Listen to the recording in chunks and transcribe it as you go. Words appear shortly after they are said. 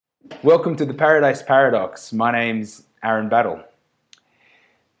Welcome to the Paradise Paradox. My name's Aaron Battle.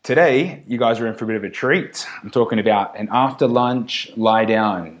 Today, you guys are in for a bit of a treat. I'm talking about an after lunch lie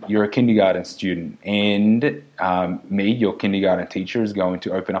down. You're a kindergarten student, and me, your kindergarten teacher, is going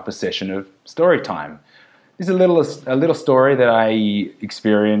to open up a session of story time. This is a little story that I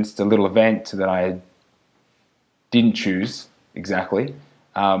experienced, a little event that I didn't choose exactly,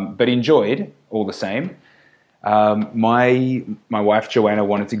 but enjoyed all the same. My wife Joanna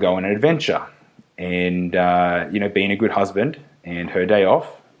wanted to go on an adventure, and being a good husband and her day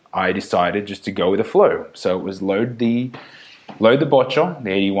off, I decided just to go with the flow. So it was load the Boccia,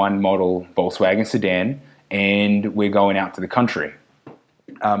 the 81 model Volkswagen sedan, and we're going out to the country.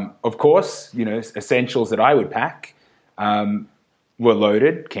 Of course, essentials that I would pack were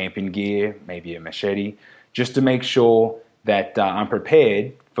loaded: camping gear, maybe a machete, just to make sure that I'm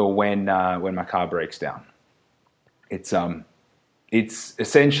prepared for when my car breaks down. It's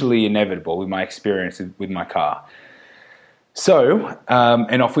essentially inevitable with my experience with my car. So,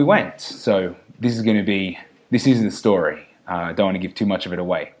 and off we went. So this is the story. I don't want to give too much of it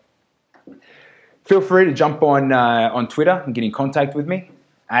away. Feel free to jump on Twitter and get in contact with me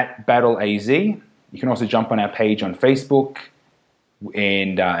at BattleAZ. You can also jump on our page on Facebook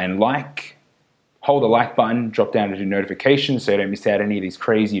and hold the like button, drop down to do notifications so you don't miss out any of these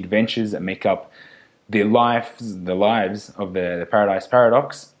crazy adventures that make up the lives of the Paradise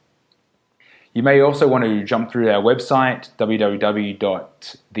Paradox. You may also want to jump through our website,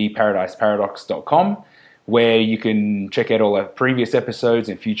 www.theparadiseparadox.com, where you can check out all our previous episodes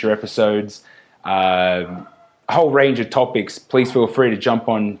and future episodes, a whole range of topics. Please feel free to jump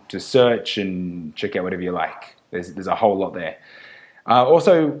on to search and check out whatever you like. There's a whole lot there.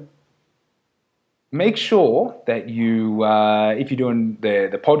 Also, make sure that you, if you're doing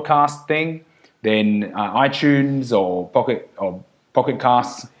the podcast thing, then iTunes or Pocket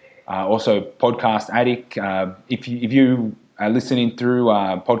Casts, also Podcast Addict. If you are listening through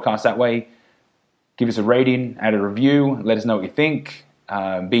podcasts that way, give us a rating, add a review, let us know what you think.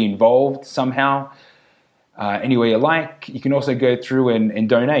 Be involved somehow, any way you like. You can also go through and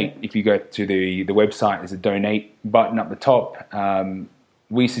donate. If you go to the website, there's a donate button up the top.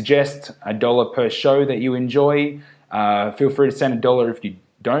 We suggest $1 per show that you enjoy. Feel free to send $1 if you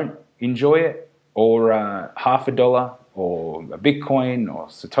don't enjoy it, or $50, or a Bitcoin, or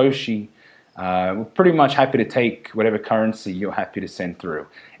Satoshi. We're pretty much happy to take whatever currency you're happy to send through.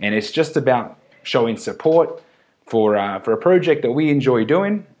 And it's just about showing support for a project that we enjoy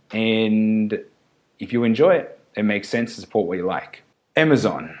doing. And if you enjoy it, it makes sense to support what you like.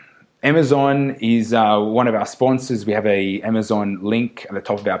 Amazon is one of our sponsors. We have a Amazon link at the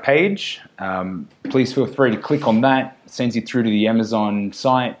top of our page. Please feel free to click on that. It sends you through to the Amazon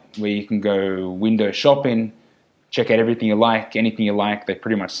site where you can go window shopping, check out everything you like, anything you like. They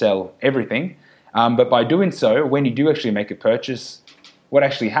pretty much sell everything. But by doing so, when you do actually make a purchase, what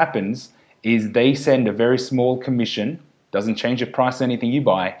actually happens is they send a very small commission, doesn't change the price of anything you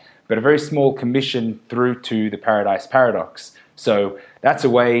buy, but a very small commission through to the Paradise Paradox. So that's a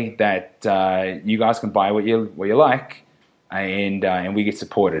way that you guys can buy what you like, and we get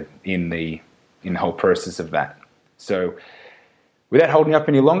supported in the whole process of that. So without holding up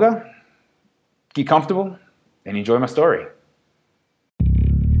any longer, get comfortable and enjoy my story.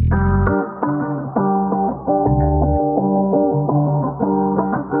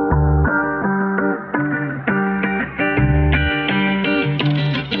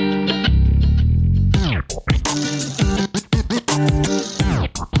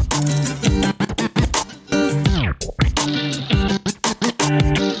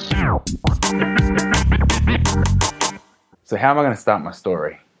 So how am I going to start my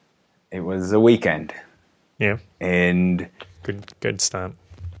story? It was a weekend. Yeah. And good start.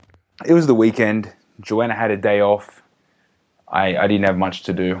 It was the weekend. Joanna had a day off. I didn't have much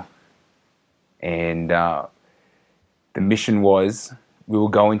to do. And the mission was,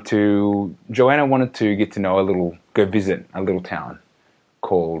 Joanna wanted to get to know go visit a little town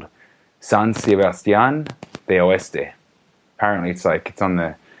called San Sebastian de Oeste. Apparently it's on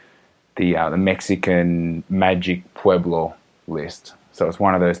the Mexican magic pueblo list. So it's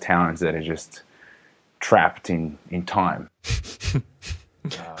one of those towns that are just trapped in time.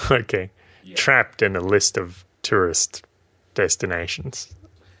 Okay. Yeah. Trapped in a list of tourist destinations.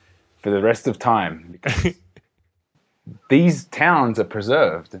 For the rest of time. Because these towns are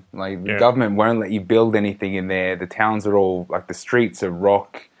preserved. The government won't let you build anything in there. The towns are all, the streets are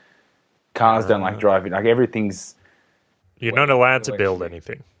rock. Cars don't like driving. Everything's... You're not allowed to build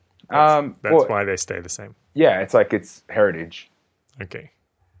anything. That's why they stay the same. Yeah, it's heritage. Okay.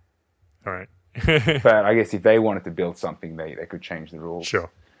 All right. But I guess if they wanted to build something, they could change the rules. Sure.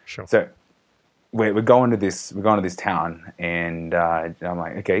 Sure. So we're going to this town, and I'm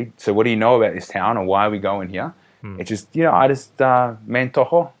like, okay, so what do you know about this town, and why are we going here? It's just, I just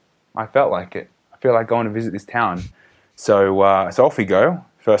mentoho. I felt like it. I feel like going to visit this town. So off we go.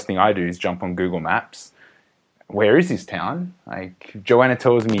 First thing I do is jump on Google Maps. Where is this town? Like, Joanna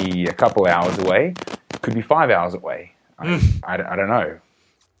tells me a couple hours away. It could be 5 hours away. I don't know.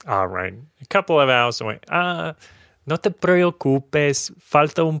 All right. A couple of hours away. No te preocupes.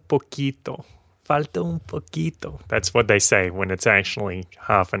 Falta un poquito. Falta un poquito. That's what they say when it's actually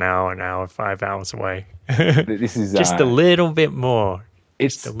half an hour, 5 hours away. This is just a little bit more.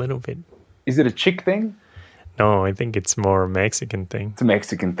 It's just a little bit. Is it a chick thing? No, I think it's more a Mexican thing. It's a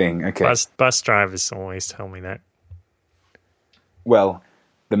Mexican thing. Okay. Bus drivers always tell me that. Well,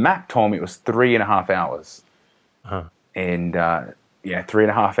 the map told me it was 3.5 hours. Huh. And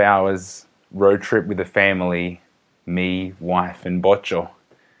 3.5 hours road trip with the family, me, wife, and Bocho.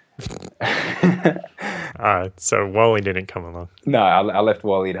 So Wally didn't come along. No, I left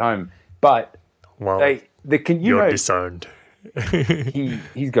Wally at home. But Wally, you're disowned.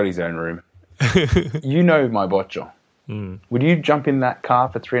 He's got his own room. You know my Bocho. Would you jump in that car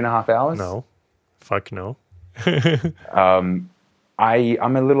for 3.5 hours? No. Fuck no. I'm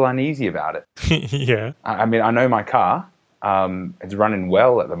a little uneasy about it. Yeah. I mean, I know my car. It's running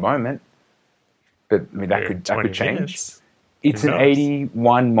well at the moment. But I mean, that could change. Minutes. It's an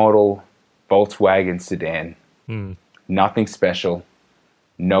 81 model Volkswagen sedan. Nothing special.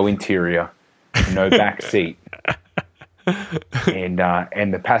 No interior. No back seat. And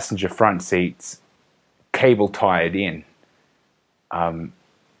the passenger front seats cable tied in.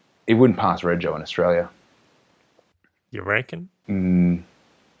 It wouldn't pass Rego in Australia. You reckon? Yeah,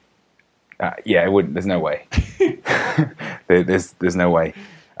 it wouldn't. There's no way. There's no way.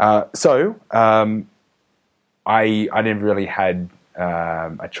 So I never really had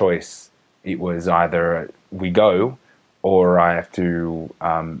a choice. It was either we go, or I have to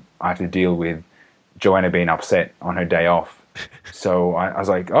deal with Joanna being upset on her day off. So I was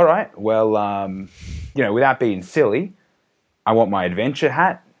like, all right, well, without being silly, I want my adventure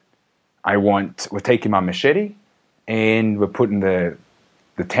hat. We're taking my machete, and we're putting the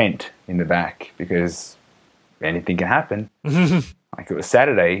tent in the back because anything can happen. Like, it was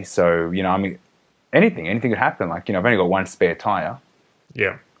Saturday, so, I mean, anything could happen. Like, I've only got one spare tire.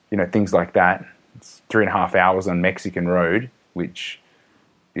 Yeah. Things like that. It's 3.5 hours on Mexican road, which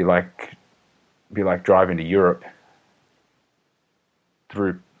be like driving to Europe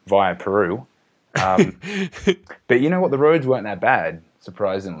via Peru. But you know what? The roads weren't that bad,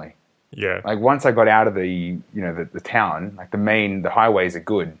 surprisingly. Yeah. Like, once I got out of the town, like the highways are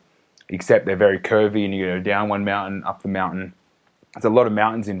good, except they're very curvy, and you go down one mountain, up the mountain. There's a lot of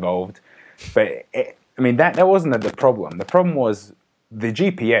mountains involved. But I mean, that wasn't the problem. The problem was the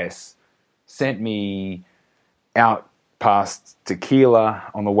GPS sent me out past Tequila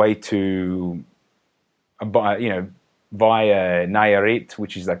on the way to, via Nayarit,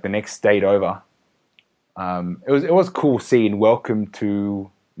 which is like the next state over. It was cool seeing "Welcome to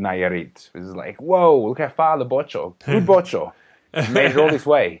Nayarit." It was like, whoa, look how far the Bocho. Good Bocho. Made it all this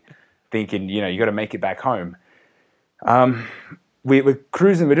way. Thinking, you got to make it back home. We're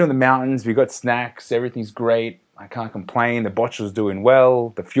cruising, we're doing the mountains, we got snacks, everything's great. I can't complain. The Bocho's doing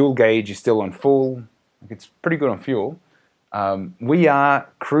well. The fuel gauge is still on full. It's pretty good on fuel. We are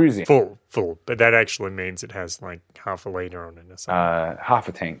cruising. Full. But that actually means it has like half a liter on it or something. Half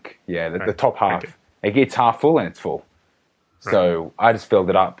a tank. Yeah, the top half. Okay. It gets half full and it's full. So I just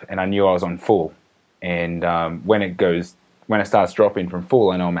filled it up and I knew I was on full. And when it starts dropping from full,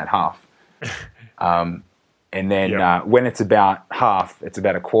 I know I'm at half. And then when it's about half, it's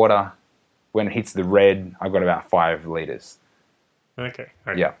about a quarter. When it hits the red, I've got about 5 liters. Okay.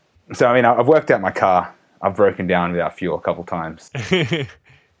 Yeah. So, I mean, I've worked out my car. I've broken down without fuel a couple times.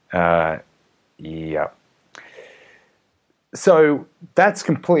 Yeah. So that's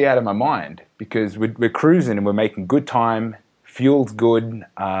completely out of my mind because we're cruising and we're making good time. Fuel's good.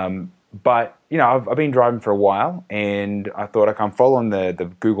 But, I've been driving for a while and I thought, I'm following the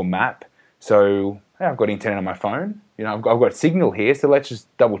Google map. So I've got internet on my phone. I've got signal here. So let's just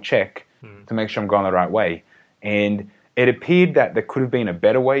double check to make sure I'm going the right way. And it appeared that there could have been a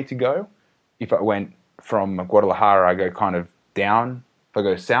better way to go. If I went from Guadalajara, I go kind of down. If I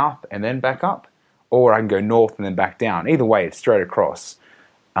go south and then back up, or I can go north and then back down. Either way, it's straight across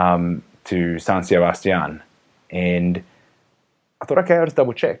to San Sebastian. And I thought, okay, I'll just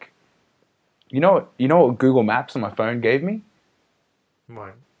double check. You know what Google Maps on my phone gave me?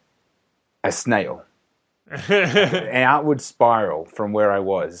 What? A snail. An outward spiral from where I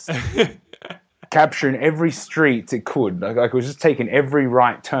was. capturing every street it could. Like it was just taking every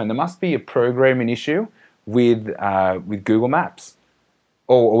right turn. There must be a programming issue with Google Maps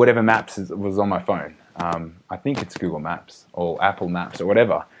or whatever maps was on my phone. I think it's Google Maps or Apple Maps or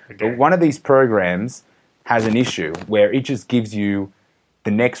whatever. Okay. But one of these programs has an issue where it just gives you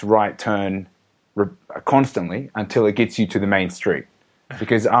the next right turn constantly until it gets you to the main street.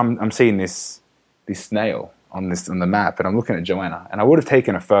 Because I'm seeing this snail on the map, and I'm looking at Joanna, and I would have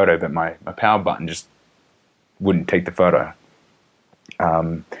taken a photo, but my power button just wouldn't take the photo.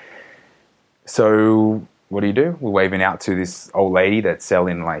 So what do? We're waving out to this old lady that's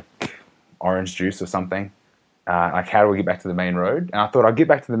selling like orange juice or something. Like, how do we get back to the main road? And I thought I'd get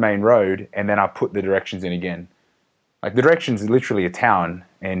back to the main road, and then I'll put the directions in again. Like, the directions is literally a town,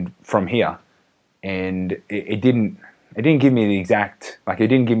 and from here, and it didn't give me the exact, it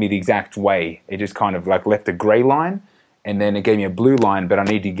didn't give me the exact way. It just kind of like left a grey line, and then it gave me a blue line, but I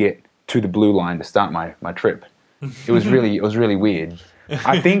need to get to the blue line to start my trip. It was really weird.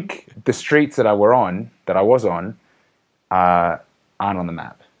 I think the streets that I was on, aren't on the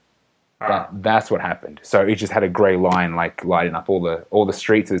map. That's what happened. So it just had a grey line like lighting up all the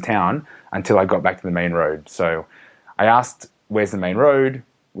streets of the town until I got back to the main road. So I asked, "Where's the main road?"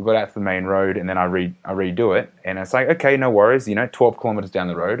 We got out to the main road, and then I redo it, and it's like, okay, no worries, 12 kilometers down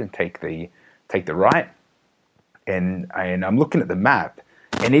the road, and take the right, and I'm looking at the map,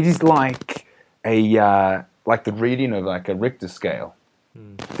 and it is like like the reading of like a Richter scale.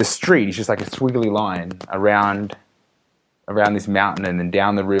 The street is just like a squiggly line around this mountain, and then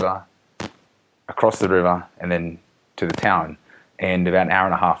down the river, across the river, and then to the town, and about an hour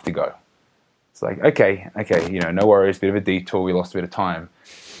and a half to go. It's like, okay, no worries, bit of a detour, we lost a bit of time.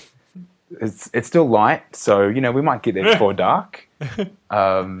 It's still light, so, we might get there before dark.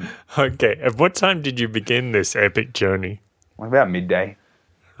 Okay, at what time did you begin this epic journey? About midday.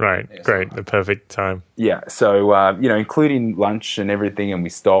 Right, yeah, great, the perfect time. Yeah, so, including lunch and everything, and we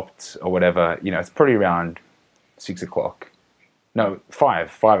stopped or whatever, it's probably around 6 o'clock. No,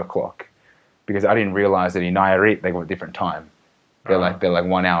 5 o'clock. Because I didn't realize that in Nayarit, they got a different time. They're like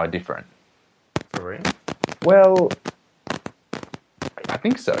 1 hour different. For real? Well, I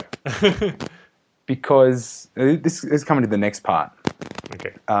think so. Because this is coming to the next part.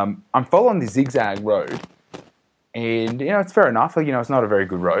 Okay. I'm following the zigzag road, and it's fair enough. It's not a very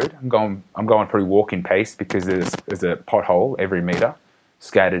good road. I'm going pretty walking pace because there's a pothole every meter,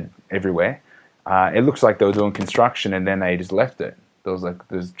 scattered everywhere. It looks like they were doing construction, and then they just left it.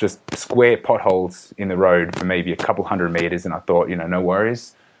 There's just square potholes in the road for maybe a couple hundred meters, and I thought, no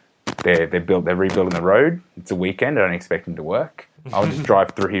worries. They're rebuilding the road. It's a weekend. I don't expect them to work. I'll just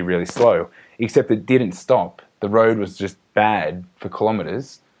drive through here really slow. Except it didn't stop. The road was just bad for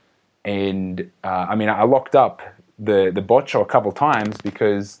kilometers, and I locked up the bocho a couple times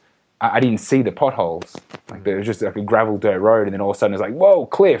because I didn't see the potholes. Like, there was just like a gravel dirt road, and then all of a sudden it's like, whoa,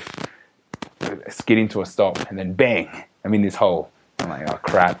 cliff! Skid into a stop, and then bang! I'm in this hole. I'm like, oh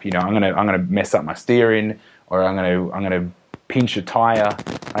crap! I'm gonna mess up my steering, or I'm gonna pinch a tire.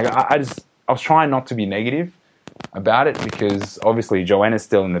 Like, I was trying not to be negative about it because obviously Joanna's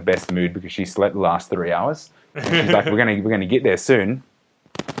still in the best mood because she slept the last 3 hours. And she's like, we're gonna get there soon.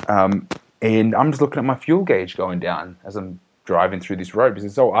 And I'm just looking at my fuel gauge going down as I'm driving through this road because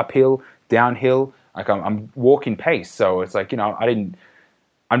it's all uphill, downhill. Like, I'm walking pace, so it's like,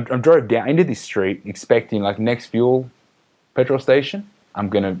 I drove down into this street expecting, like, next fuel petrol station, I'm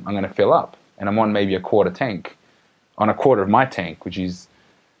gonna fill up, and I'm on maybe a quarter of my tank, which is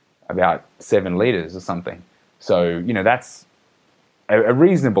about 7 liters or something. So that's a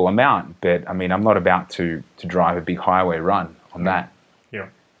reasonable amount, but I'm not about to drive a big highway run on that. Yeah.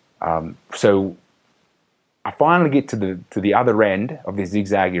 So I finally get to the other end of this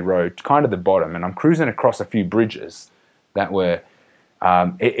zigzaggy road, kind of the bottom, and I'm cruising across a few bridges that were.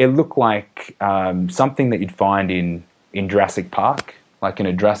 It looked like something that you'd find in Jurassic Park, like in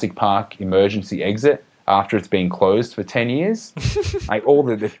a Jurassic Park emergency exit after it's been closed for 10 years. Like, all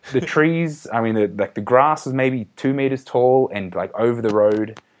the trees, the grass is maybe 2 meters tall, and like over the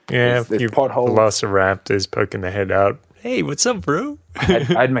road, yeah, there's potholes. Velociraptors poking their head out. Hey, what's up, bro? I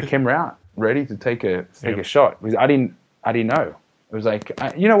had my camera out, ready to take a shot. Because I didn't know. It was like,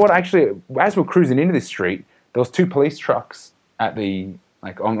 you know what? Actually, as we're cruising into this street, there was 2 police trucks at the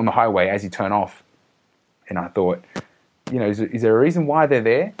on the highway as you turn off, and I thought, is there a reason why they're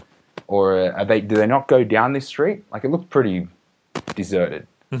there, or do they not go down this street? Like, it looked pretty deserted.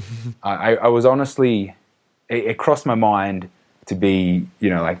 I was honestly, it crossed my mind to be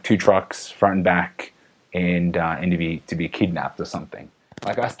 2 trucks front and back, and to be kidnapped or something.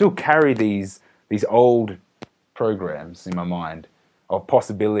 Like, I still carry these old programs in my mind of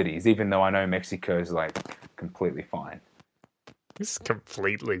possibilities, even though I know Mexico's like completely fine. It's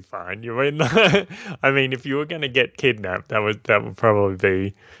completely fine. You mean, I mean, if you were going to get kidnapped, that would probably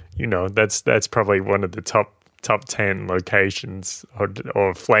be, that's probably one of the top 10 locations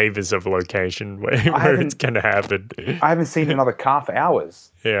or flavors of location where it's going to happen. I haven't seen another car for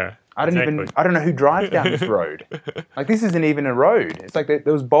hours. Yeah. I don't know who drives down this road. Like, this isn't even a road. It's like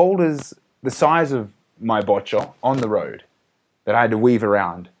there was boulders the size of my boccia on the road that I had to weave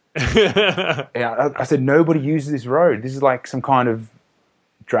around. Yeah, I said, nobody uses this road. This is like some kind of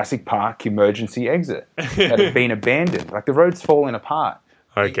Jurassic Park emergency exit that had been abandoned. Like, the road's falling apart.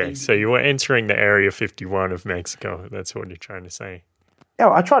 Okay, so you were entering the Area 51 of Mexico. That's what you're trying to say. Yeah,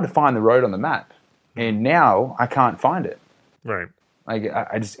 I tried to find the road on the map, and now I can't find it. Right. Like,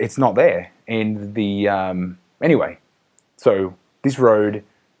 I just, it's not there. And anyway, so this road,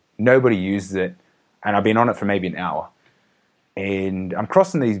 nobody uses it, and I've been on it for maybe an hour. And I'm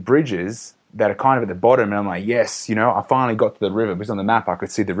crossing these bridges that are kind of at the bottom, and I'm like, yes, I finally got to the river, because on the map I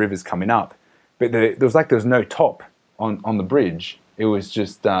could see the rivers coming up. But there was no top on the bridge. It was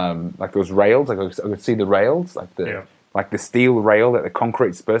just like there was rails. Like I could see the rails, like the steel rail that the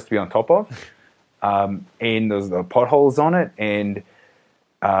concrete's supposed to be on top of. And there was the potholes on it, and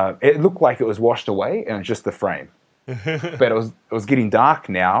it looked like it was washed away, and it's just the frame. But it was getting dark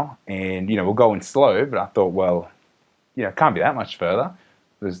now, and we're going slow. But I thought, well, it can't be that much further.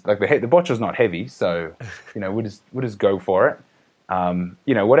 There's like the boccia's not heavy, so we'll just go for it.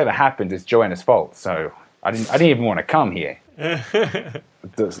 Whatever happens, it's Joanna's fault. So I didn't even want to come here. It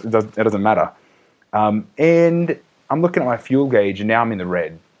doesn't matter. And I'm looking at my fuel gauge, and now I'm in the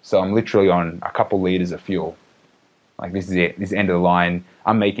red. So I'm literally on a couple liters of fuel. Like, this is it. This is the end of the line.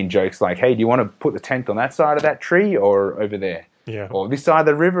 I'm making jokes like, hey, do you want to put the tent on that side of that tree or over there? Yeah. Or this side of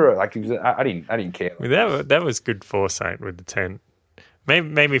the river? Like, I didn't care. That was good foresight with the tent.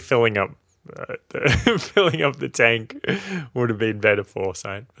 Maybe filling up the tank would have been better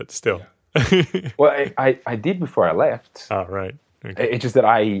foresight, but still. Yeah. Well, I did before I left. Oh, right. Okay. It's just that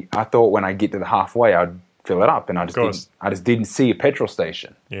I thought when I get to the halfway, I'd fill it up, and I just didn't see a petrol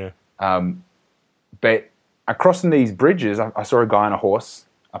station. Yeah. But crossing these bridges, I saw a guy on a horse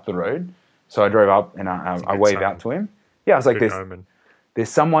up the road, so I drove up and I waved out to him. Yeah, I was like, there's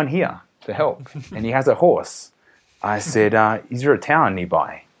someone here to help, and he has a horse. I said, is there a town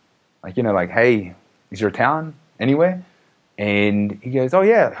nearby? Like, hey, is there a town anywhere? And he goes, oh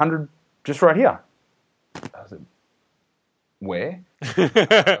yeah, 100, just right here. I said, where?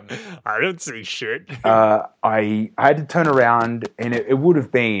 I don't see shit. I had to turn around, and it would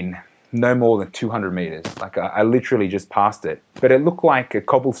have been no more than 200 meters. Like, I literally just passed it, but it looked like a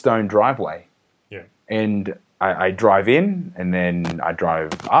cobblestone driveway. Yeah. And I drive in, and then I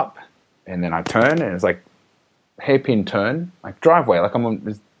drive up, and then I turn, and it's like hairpin turn, like driveway, like I'm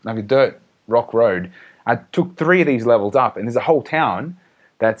on like a dirt rock road. I took 3 of these levels up, and there's a whole town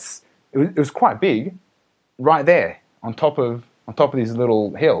it was quite big, right there on top of this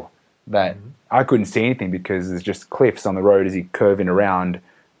little hill that I couldn't see anything because there's just cliffs on the road as you're curving around,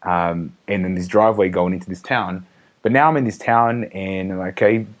 and then this driveway going into this town. But now I'm in this town, and I'm like,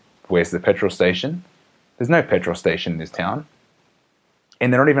 okay, where's the petrol station? There's no petrol station in this town,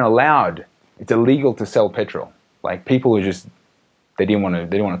 and they're not even allowed. It's illegal to sell petrol. Like, people are just they didn't want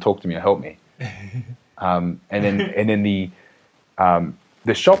to talk to me or help me. And then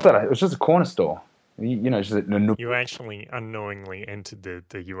the shop it was just a corner store. You actually unknowingly entered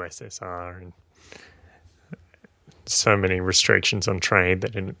the USSR, and so many restrictions on trade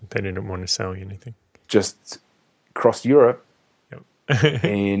that they didn't want to sell you anything. Just crossed Europe. Yep.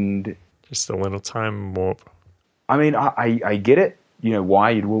 And just a little time warp. I mean, I get it. Why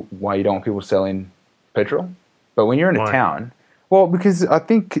you don't want people selling petrol, but when you're in a town, well, because I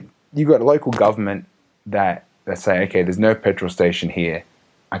think you've got a local government that say, okay, there's no petrol station here.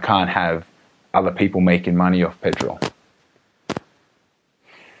 I can't have other people making money off petrol.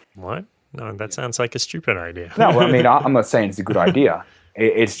 What? No, that sounds like a stupid idea. No, well, I mean, I'm not saying it's a good idea.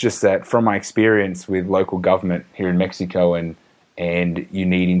 It's just that from my experience with local government here in Mexico and you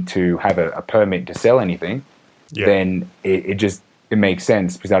needing to have a permit to sell anything, then it makes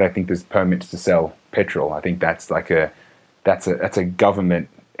sense, because I don't think there's permits to sell petrol. I think that's like that's a government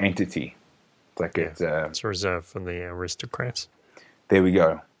entity. It's reserved for the aristocrats. There we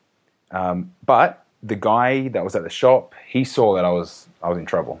go. But the guy that was at the shop, he saw that I was in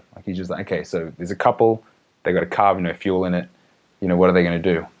trouble. Like, he's just like, okay, so there's a couple, they got a car with no fuel in it. What are they going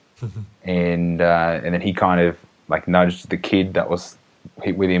to do? And then he kind of like nudged the kid that was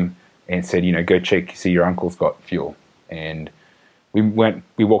with him and said, go check, see your uncle's got fuel. And we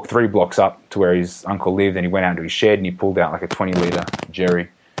walked 3 blocks up to where his uncle lived, and he went out to his shed and he pulled out like a 20-litre Jerry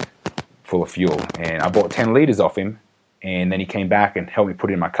full of fuel. And I bought 10 litres off him, and then he came back and helped me put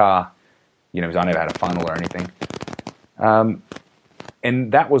it in my car, because I never had a funnel or anything.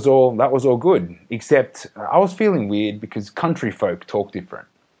 And that was all good, except I was feeling weird because country folk talk different.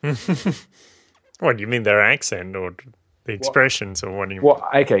 What, do you mean their accent or the expressions, or what do you mean? Well,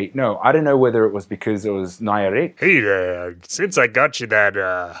 okay, no, I don't know whether it was because it was Nayarit. Hey there, since I got you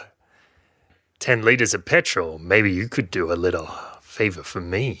that 10 litres of petrol, maybe you could do a little favour for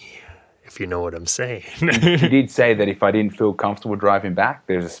me, if you know what I'm saying. He did say that if I didn't feel comfortable driving back,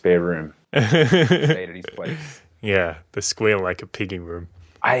 there's a spare room. Stayed at his place. Yeah, the squeal like a piggy room.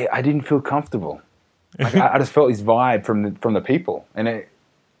 I didn't feel comfortable. Like, I just felt this vibe from the people, and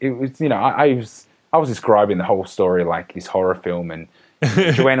it was I was describing the whole story like this horror film, and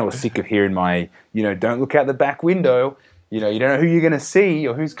Joanna was sick of hearing my don't look out the back window. You don't know who you're going to see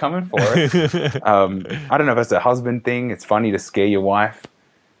or who's coming for it. I don't know if that's a husband thing. It's funny to scare your wife.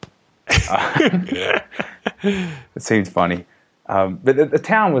 It seems funny. But the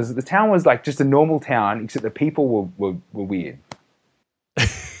town was like just a normal town, except the people were weird.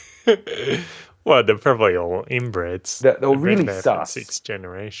 Well, they're probably all inbreds. They were really sus. 6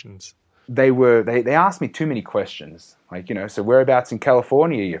 generations. They asked me too many questions. Like, so whereabouts in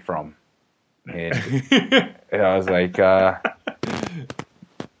California are you from? And, and I was like,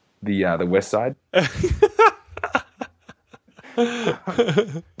 the west side.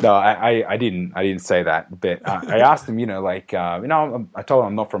 No, I didn't say that. But I asked him, I told him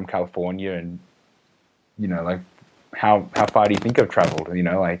I'm not from California, and like how far do you think I've traveled?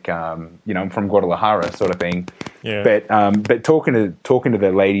 I'm from Guadalajara, sort of thing. Yeah. But talking to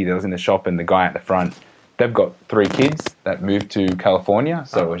the lady that was in the shop and the guy at the front, they've got 3 kids that moved to California,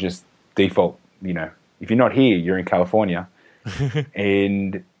 so it was just default. If you're not here, you're in California.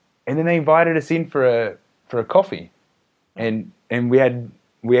 and then they invited us in for a coffee, and we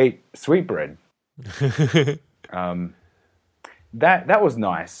ate sweetbread. That was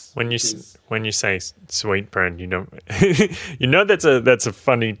nice. When you say sweetbread, that's a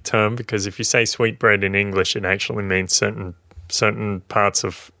funny term, because if you say sweetbread in English, it actually means certain parts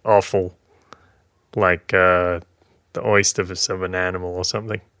of offal, like the oysters of an animal or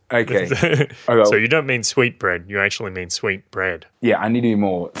something. Okay. So you don't mean sweetbread; you actually mean sweet bread. Yeah, I need to be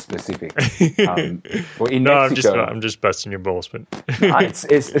more specific. In Mexico, I'm just busting your balls, but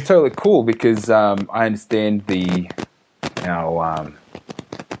it's totally cool because I understand our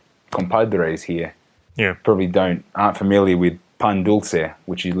compadres here probably aren't familiar with pan dulce,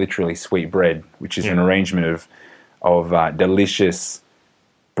 which is literally sweet bread, which is an arrangement of delicious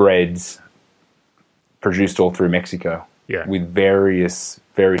breads produced all through Mexico. Yeah. With various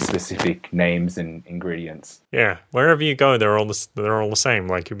very specific names and ingredients. Yeah, wherever you go, they're all the same.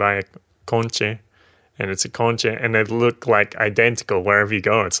 Like you buy a conche, and it's a conche, and they look like identical wherever you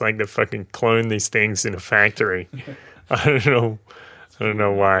go. It's like they fucking clone these things in a factory. I don't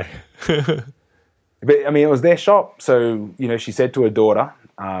know why. But I mean, it was their shop, so she said to her daughter,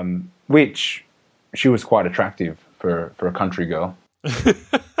 which she was quite attractive for a country girl.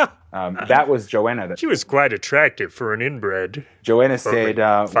 That was Joanna. She was quite attractive for an inbred. Joanna said,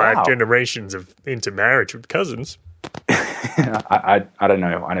 5 generations of intermarriage with cousins. I don't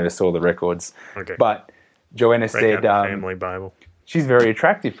know. I never saw the records. Okay. But Joanna said, family Bible. She's very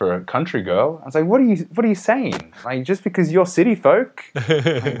attractive for a country girl. I was like, what are you saying? Like, just because you're city folk,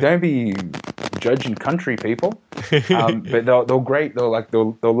 don't be judging country people. But they're great.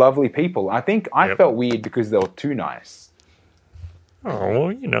 They're lovely people. I think I felt weird because they were too nice. Oh,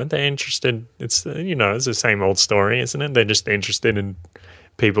 well, they're interested. It's the same old story, isn't it? They're just interested in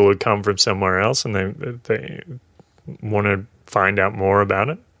people who come from somewhere else, and they want to find out more about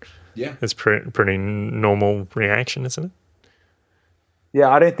it. Yeah. It's pretty normal reaction, isn't it? Yeah,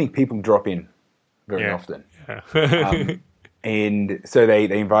 I don't think people drop in very often. Yeah. And so they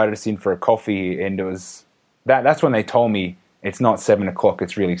invited us in for a coffee, and it was that's when they told me it's not 7 o'clock,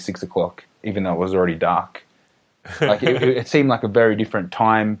 it's really 6 o'clock, even though it was already dark. Like it seemed like a very different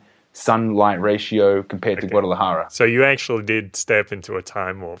time, sunlight ratio compared to Guadalajara. So you actually did step into a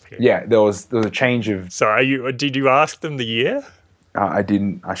time warp here. Yeah, there was a change of. So did you ask them the year? I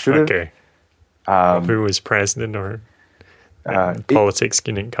didn't. I should have. Okay. Who was president or politics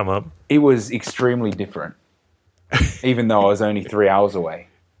didn't come up? It was extremely different, even though I was only 3 hours away.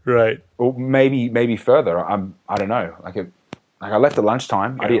 Right. Or maybe further. I don't know. Like I left at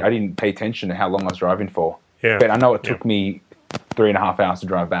lunchtime. Yeah. I didn't pay attention to how long I was driving for. Yeah. But I know it took me 3.5 hours to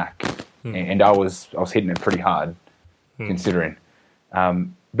drive back, and I was hitting it pretty hard, considering.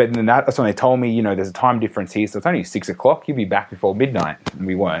 But then that's when they told me, there's a time difference here, so it's only 6 o'clock. You'll be back before midnight, and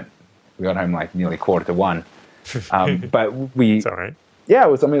we weren't. We got home like nearly 1:45. But It's all right. yeah, it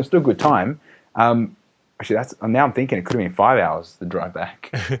was still a good time. Actually, now I'm thinking it could have been 5 hours the drive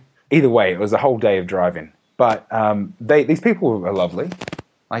back. Either way, it was a whole day of driving. But these people were lovely.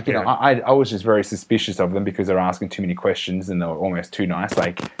 Like, I was just very suspicious of them because they're asking too many questions and they were almost too nice.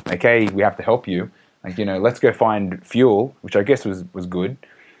 Like, hey, we have to help you. Like, let's go find fuel, which I guess was good.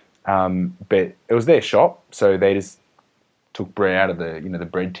 But it was their shop, so they just took bread out of the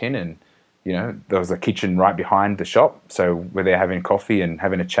bread tin, and there was a kitchen right behind the shop. So where they're having coffee and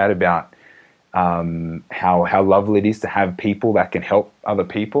having a chat about how lovely it is to have people that can help other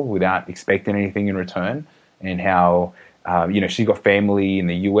people without expecting anything in return, and how she got family in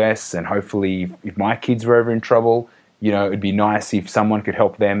the US, and hopefully if my kids were ever in trouble, it'd be nice if someone could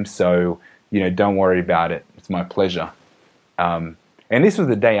help them. So don't worry about it. It's my pleasure. And this was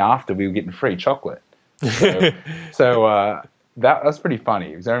the day after we were getting free chocolate. So that was pretty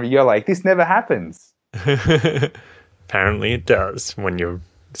funny. Because you're like, this never happens. Apparently it does when you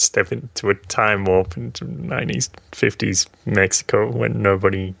step into a time warp into 90s, 50s Mexico when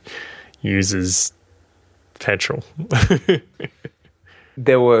nobody uses petrol.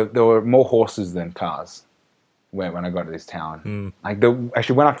 There were more horses than cars when I got to this town.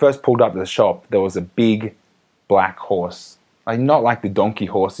 Actually, when I first pulled up to the shop, there was a big black horse. Like, not like the donkey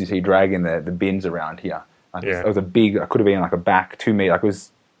horse you see dragging the bins around here. Like, it was a big, it could have been like a back 2 meter, like it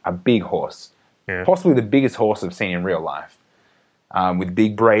was a big horse. Yeah. Possibly the biggest horse I've seen in real life. With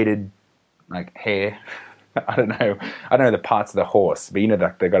big braided like hair. I don't know the parts of the horse, but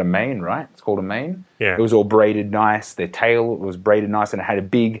they got a mane, right? It's called a mane. Yeah. It was all braided nice. Their tail was braided nice, and it had a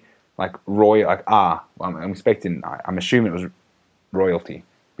big like royal I'm assuming it was royalty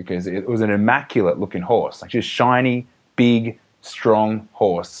because it was an immaculate looking horse, like just shiny, big, strong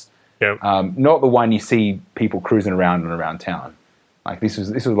horse. Yep. Not the one you see people cruising around town. Like this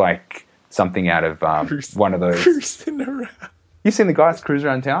was like something out of one of those. Cruising around. You seen the guys cruise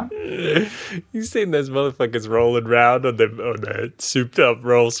around town? You seen those motherfuckers rolling around on the souped up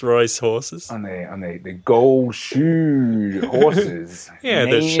Rolls Royce horses? On the gold shoe horses. Yeah,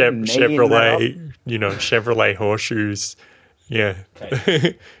 the Chevrolet, Chevrolet horseshoes. Yeah.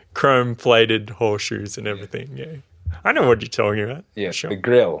 Okay. Chrome plated horseshoes and everything. Yeah. I know what you're talking about. Yeah, sure. The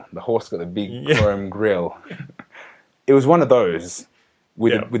grill. The horse got the big chrome grill. It was one of those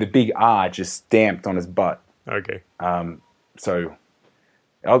with a big R just stamped on his butt. Okay. So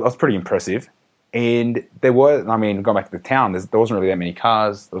that was pretty impressive. And there were, going back to the town, there wasn't really that many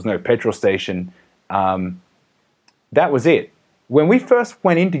cars. There was no petrol station. That was it. When we first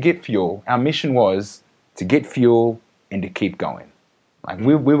went in to get fuel, our mission was to get fuel and to keep going. Like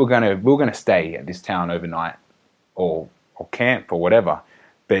we were gonna stay at this town overnight or camp or whatever.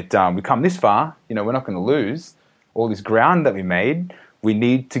 But we come this far, we're not going to lose all this ground that we made. We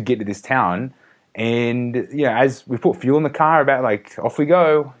need to get to this town. And, as we put fuel in the car, about like, off we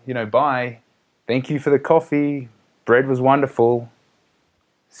go, bye. Thank you for the coffee. Bread was wonderful.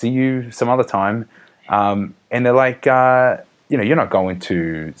 See you some other time. And they're like, you're not going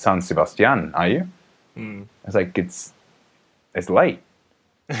to San Sebastian, are you? I was like, it's late.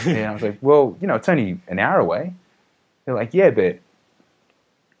 And I was like, well, it's only an hour away. They're like, yeah, but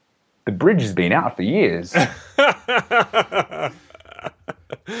the bridge has been out for years.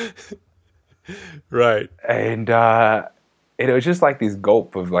 Right. And it was just like this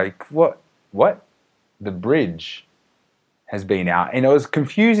gulp of like, what? The bridge has been out. And it was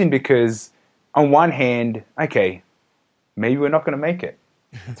confusing because on one hand, okay, maybe we're not going to make it.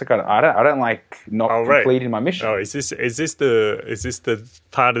 It's like I don't like not completing my mission. Oh, is this the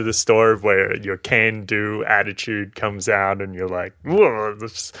part of the story where your can-do attitude comes out and you're like, whoa,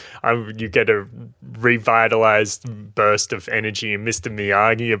 you get a revitalized burst of energy, and Mr.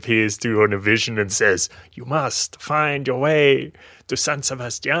 Miyagi appears to you in a vision and says, "You must find your way to San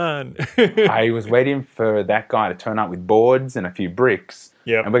Sebastian." I was waiting for that guy to turn up with boards and a few bricks,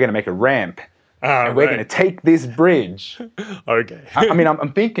 and we're going to make a ramp. And we're going to take this bridge. Okay.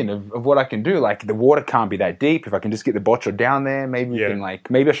 I'm thinking of what I can do. Like, the water can't be that deep. If I can just get the botcher down there, maybe we can,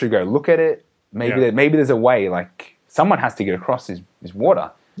 maybe I should go look at it. Maybe there's a way. Like, someone has to get across this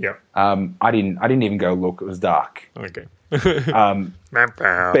water. Yeah. I didn't even go look. It was dark. Okay.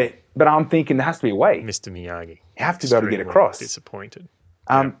 But I'm thinking there has to be a way. Mr. Miyagi. You have to be able to get across. Disappointed.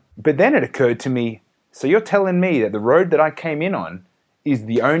 But then it occurred to me, so you're telling me that the road that I came in on is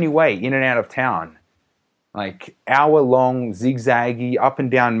the only way in and out of town. Like, hour-long, zigzaggy, up and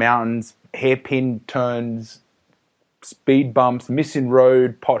down mountains, hairpin turns, speed bumps, missing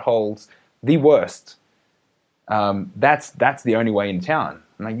road, potholes, the worst. That's the only way in town.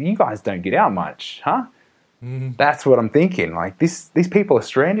 I'm like, you guys don't get out much, huh? That's what I'm thinking. Like, these people are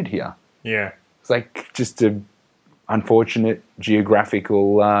stranded here. Yeah. It's like just a unfortunate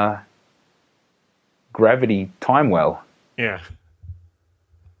geographical gravity time well. Yeah.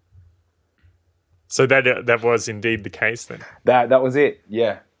 So that was indeed the case then? That was it,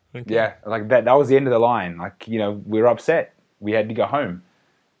 yeah. Okay. Yeah, like that was the end of the line. Like, we were upset. We had to go home.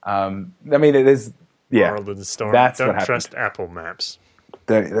 I mean, there's... Yeah, moral of the story. That's don't what happened. trust Apple Maps.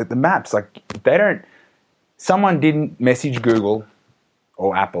 The maps, like, they don't... Someone didn't message Google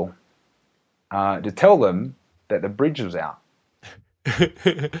or Apple to tell them that the bridge was out.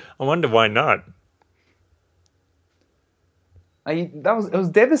 I wonder why not. It was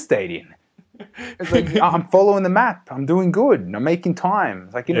devastating. It's like, I'm following the map. I'm doing good. I'm making time.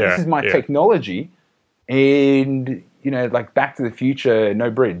 It's like, this is my technology. And, like Back to the Future, no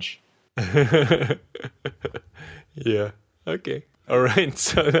bridge. Yeah. Okay. All right.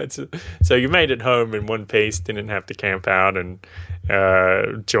 So you made it home in one piece, didn't have to camp out, and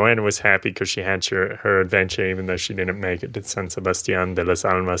Joanna was happy because she had her adventure, even though she didn't make it to San Sebastián de las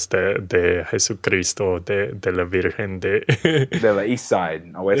Almas de Jesucristo de la Virgen de The east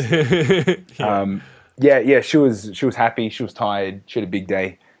side, or west. Yeah. She was happy. She was tired. She had a big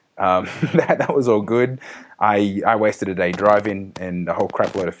day. That was all good. I wasted a day driving and a whole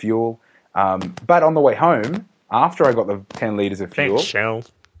crap load of fuel. But on the way home, after I got the 10 litres of fuel... Thanks, Shell.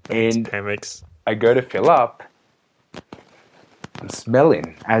 Thanks, Pemex. I go to fill up, I'm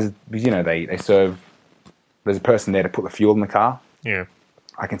smelling, as, they serve... There's a person there to put the fuel in the car. Yeah.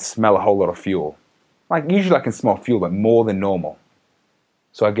 I can smell a whole lot of fuel. Like, usually I can smell fuel, but more than normal.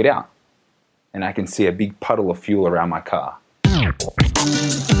 So I get out, and I can see a big puddle of fuel around my car.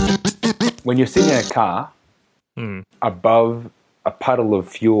 When you're sitting in a car, above a puddle of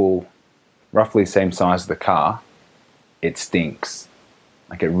fuel... roughly the same size as the car, it stinks.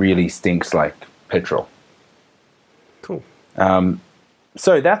 Like, it really stinks like petrol. Cool.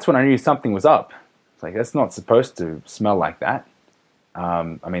 So that's when I knew something was up. It's like, that's not supposed to smell like that.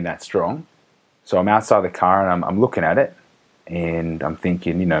 That strong. So I'm outside the car and I'm looking at it, and I'm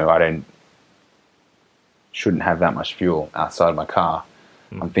thinking, shouldn't have that much fuel outside my car.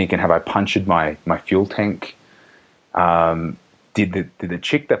 I'm thinking, have I punctured my fuel tank? Did the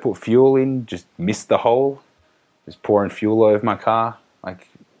chick that put fuel in just miss the hole? Just pouring fuel over my car? Like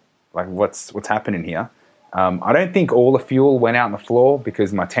what's happening here? I don't think all the fuel went out on the floor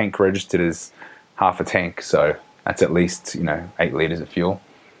because my tank registered as half a tank, so that's at least 8 litres of fuel.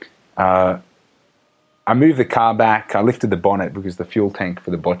 I moved the car back. I lifted the bonnet because the fuel tank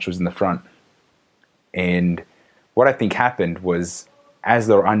for the botch was in the front. And what I think happened was, as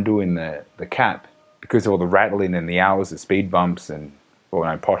they were undoing the cap, because of all the rattling and the hours of speed bumps and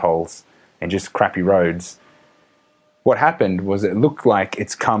potholes and just crappy roads, what happened was it looked like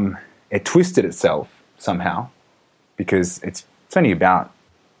it twisted itself somehow, because it's only about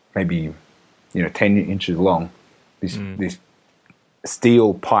maybe 10 inches long. This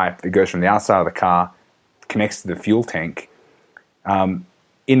steel pipe that goes from the outside of the car, connects to the fuel tank.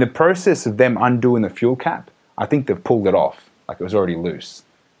 In the process of them undoing the fuel cap, I think they've pulled it off, like it was already loose.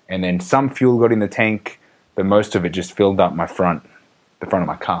 And then some fuel got in the tank, but most of it just filled up the front of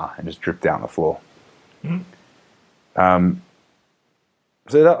my car and just dripped down the floor. So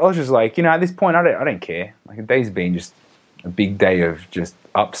I was just like, at this point, I don't care. Like, the day's been just a big day of just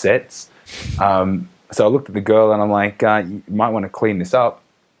upsets. So I looked at the girl and I'm like, you might want to clean this up.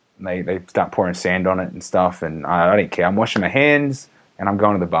 And they start pouring sand on it and stuff, and I don't care. I'm washing my hands and I'm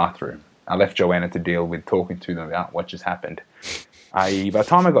going to the bathroom. I left Joanna to deal with talking to them about what just happened. By the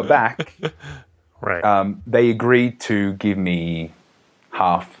time I got back, right, they agreed to give me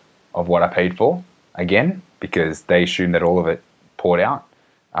half of what I paid for again, because they assumed that all of it poured out.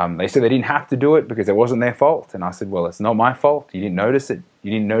 They said they didn't have to do it because it wasn't their fault, and I said, well, it's not my fault. You didn't notice it.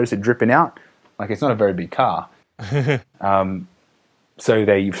 You didn't notice it dripping out. Like, it's not a very big car. So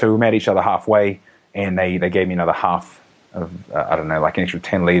we met each other halfway, and they gave me another half of like an extra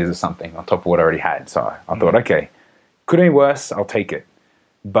 10 litres or something on top of what I already had. So I thought, okay, could have been worse. I'll take it.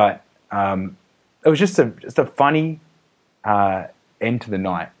 But it was just a funny end to the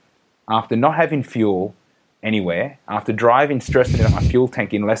night. After not having fuel anywhere, after driving, stressing out my fuel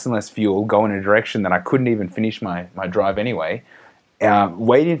tank in less and less fuel, going in a direction that I couldn't even finish my drive anyway,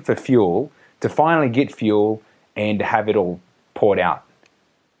 waiting for fuel, to finally get fuel and to have it all poured out.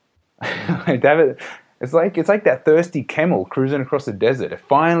 It's like that thirsty camel cruising across the desert. It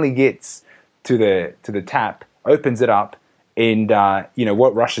finally gets to the tap, opens it up, and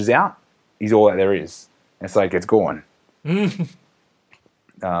what rushes out is all that there is. It's like it's gone.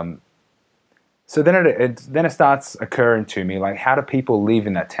 So then it starts occurring to me, like, how do people live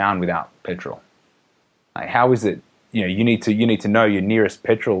in that town without petrol? Like, how is it? You need to know your nearest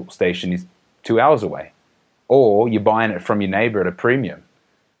petrol station is 2 hours away, or you're buying it from your neighbor at a premium.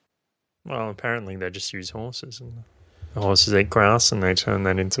 Well, apparently they just use horses, and the horses eat grass, and they turn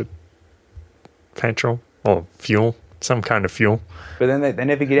that into petrol or fuel, some kind of fuel. But then they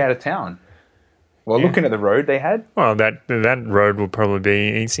never get out of town. Well, looking at the road they had. Well, that road would probably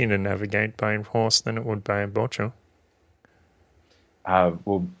be easier to navigate by a horse than it would by a bocho.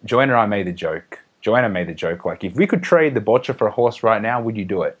 Well, Joanna and I made the joke. Joanna made the joke, like, if we could trade the bocho for a horse right now, would you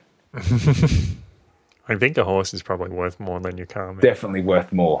do it? I think a horse is probably worth more than your car, man. Definitely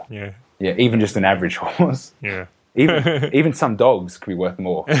worth more. Yeah. Yeah, even just an average horse. Yeah. Even some dogs could be worth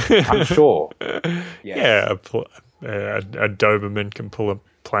more. I'm sure. Yes. Yeah, a Doberman can pull a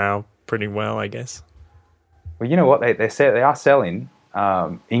plow pretty well, I guess. Well, you know what? They are selling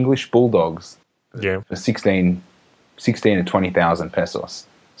English bulldogs for 16 to 20,000 pesos.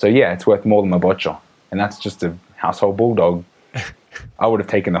 So yeah, it's worth more than my bocho, and that's just a household bulldog. I would have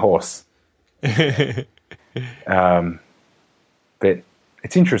taken the horse. But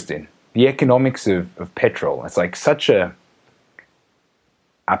it's interesting. The economics of petrol. It's like such a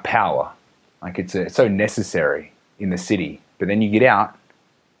power. Like it's so necessary in the city. But then you get out,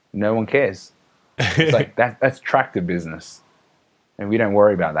 no one cares. It's like that's tractor business. And we don't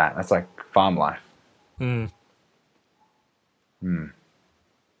worry about that. That's like farm life.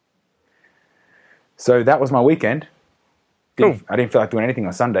 So that was my weekend. I didn't feel like doing anything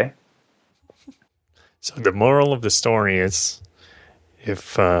on Sunday. So the moral of the story is,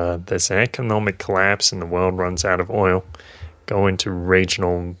 if there's an economic collapse and the world runs out of oil, go into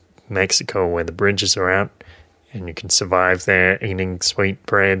regional Mexico where the bridges are out, and you can survive there eating sweet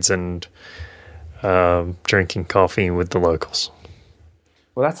breads and drinking coffee with the locals.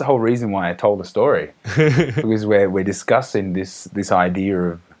 Well, that's the whole reason why I told the story, because we're discussing this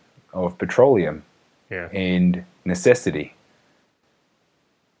idea of petroleum and necessity.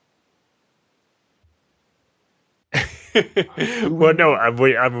 Well, no,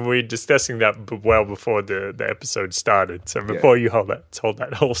 we're discussing that well before the episode started. So before you told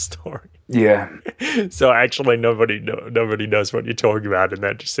that whole story. Yeah. So actually, nobody knows what you're talking about, and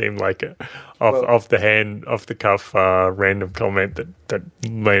that just seemed like a off the cuff random comment that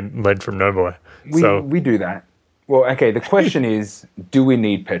led from nowhere. We do that. Well, okay. The question is, do we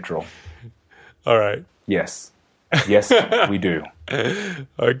need petrol? All right. Yes, we do.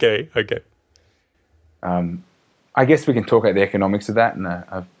 Okay. I guess we can talk about the economics of that in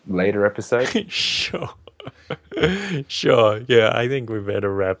a later episode. Sure. Yeah, I think we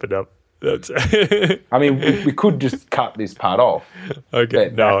better wrap it up. I mean, we could just cut this part off. Okay,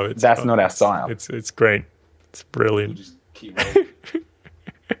 that's not our style. It's great. It's brilliant. We'll just keep rolling.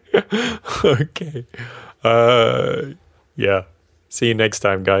 Okay. Yeah. See you next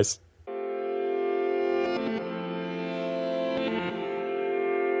time, guys.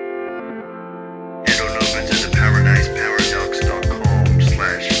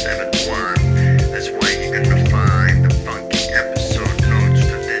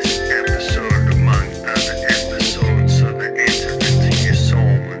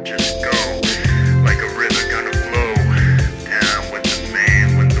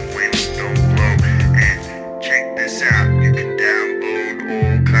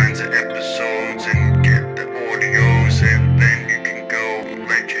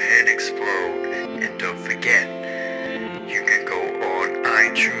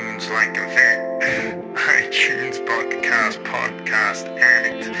 Podcast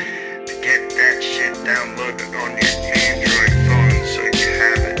addict to get that shit downloaded on your Android phone so you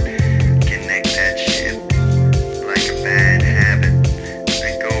have it.